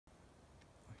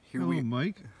Hello,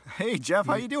 Mike. Hey, Jeff,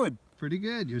 how you doing? Pretty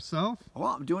good. Yourself? Well,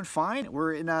 I'm doing fine.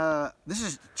 We're in this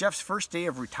is Jeff's first day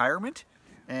of retirement,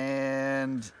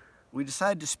 and we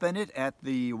decided to spend it at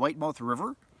the Whitemouth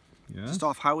River, just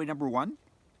off Highway number 1.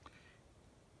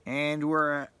 And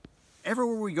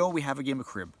everywhere we go, we have a game of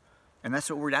crib, and that's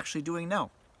what we're actually doing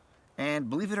now. And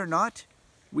believe it or not,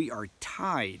 we are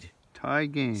tied. Tie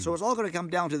game. So it's all going to come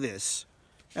down to this.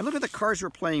 And look at the cards we're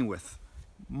playing with.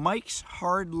 Mike's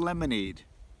Hard Lemonade.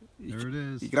 There it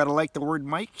is. You got to like the word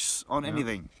Mike's on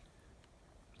anything.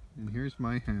 And here's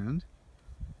my hand.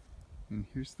 And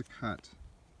here's the cut.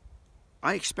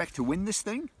 I expect to win this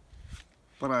thing,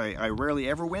 but I rarely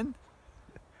ever win.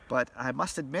 But I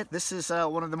must admit, this is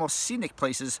one of the most scenic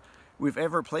places we've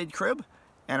ever played crib.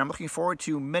 And I'm looking forward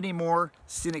to many more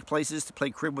scenic places to play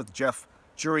crib with Jeff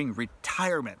during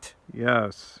retirement.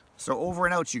 Yes. So over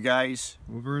and out, you guys.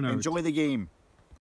 Over and out. Enjoy the game.